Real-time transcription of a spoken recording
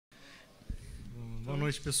Boa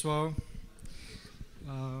noite, pessoal.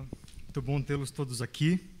 Muito bom tê-los todos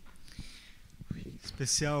aqui. Em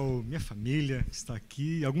especial minha família que está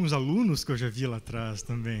aqui e alguns alunos que eu já vi lá atrás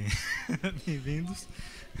também. Bem-vindos.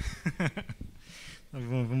 Tá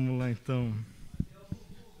bom, vamos lá então.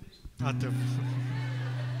 Até.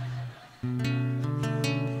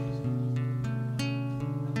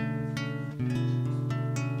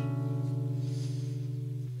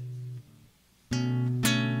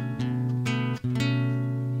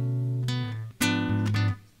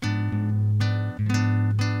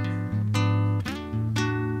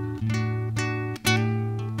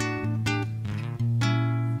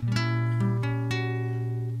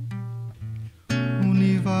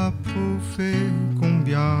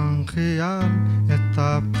 Combien réelle est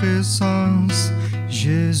ta présence,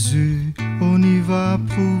 Jésus, on y va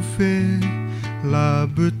prouver la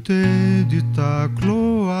beauté de ta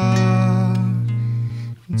gloire,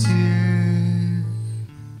 Dieu.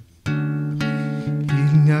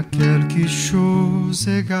 Il n'y a quelque chose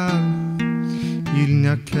égal, il n'y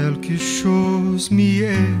a quelque chose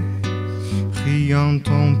mieux, rien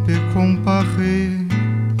on peut comparer.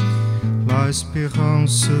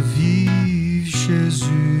 L'espérance vive, Jésus.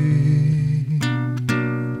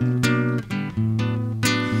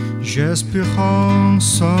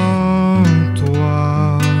 J'espérance en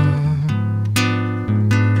toi.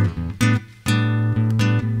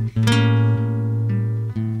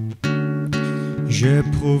 J'ai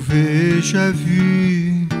prouvé, j'ai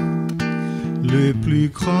vu le plus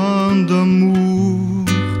grand amour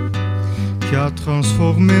qui a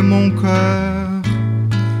transformé mon cœur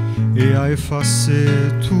et a effacé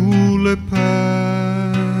tout le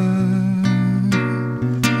peur.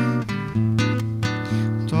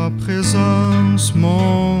 Ta présence,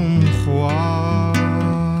 mon roi.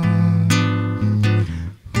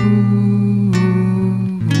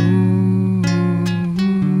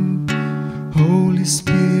 Holy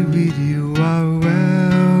Spirit, you are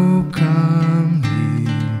welcome here.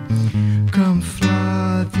 Come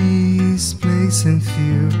flood this place and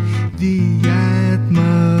fill the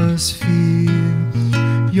atmosphere.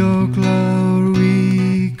 Your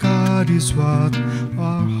glory, God, is what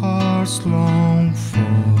our hearts long for.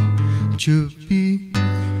 To be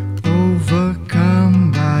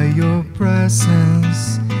overcome by your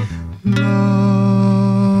presence,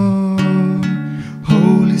 Lord.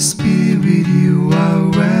 Holy Spirit, you are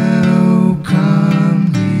welcome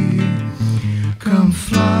here. Come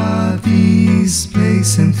flood this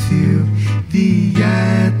place and fill the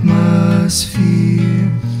atmosphere.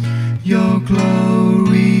 Your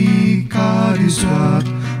glory, God, is what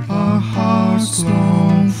our hearts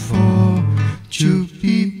long for. To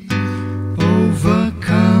be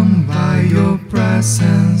overcome by your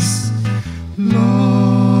presence, Lord.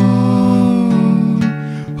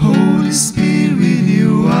 Holy Spirit,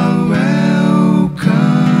 you are welcome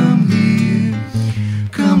here.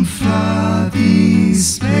 Come flood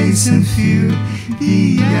this place and fill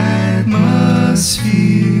the atmosphere.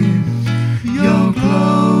 Your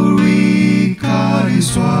glory, God,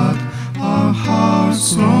 is what our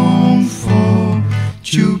hearts long for.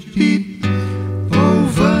 To be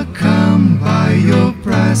overcome by your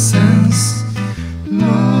presence,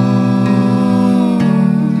 Lord.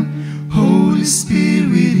 Holy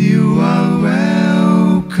Spirit, you are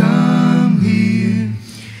welcome here.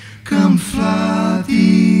 Come flood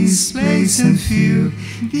this place and fill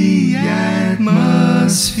the atmosphere.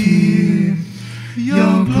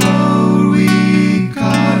 Your glory,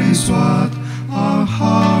 God, is what our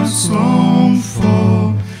hearts long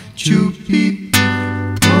for. To be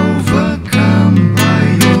overcome by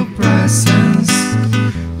your presence,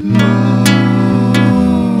 Lord.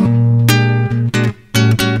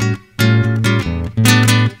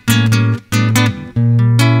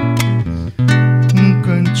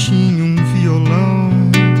 Cantinho,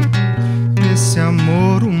 violão, desse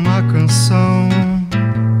amor uma canção,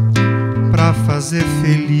 pra fazer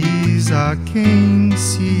feliz a quem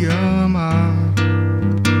se ama.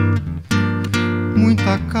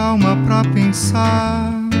 Muita calma pra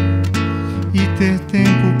pensar e ter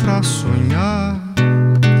tempo pra sonhar.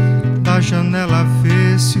 Da janela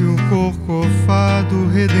vê-se o Corcovado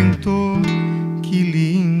Redentor, que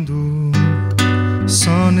lindo.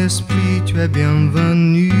 Son Espirito é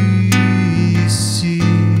bienvenu ici.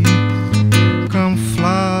 Come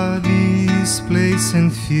flood this place and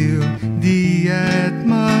fill the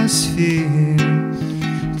atmosphere.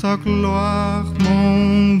 Ta gloire,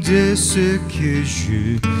 mon Dieu, ce que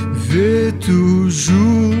je veux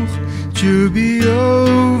toujours. To be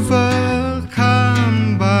overcome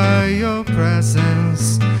by your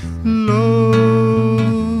presence, Lord.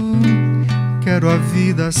 quero a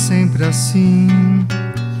vida sempre assim,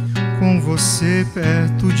 com você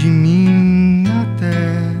perto de mim,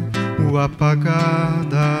 até o apagar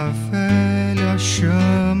da velha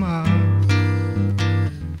chama.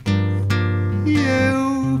 E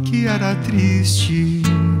eu que era triste,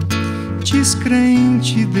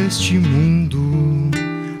 descrente deste mundo,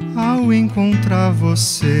 ao encontrar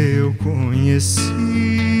você eu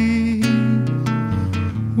conheci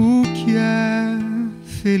o que é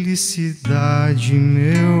felicidade,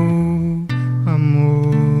 meu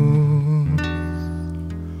amor.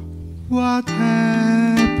 What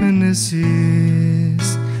happiness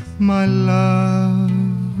is, my love?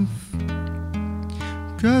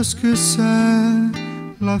 Qu'est-ce que c'est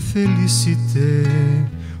la félicité,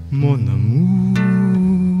 mon amour?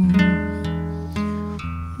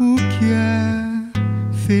 O que é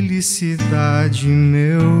felicidade,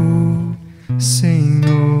 meu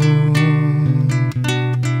Senhor?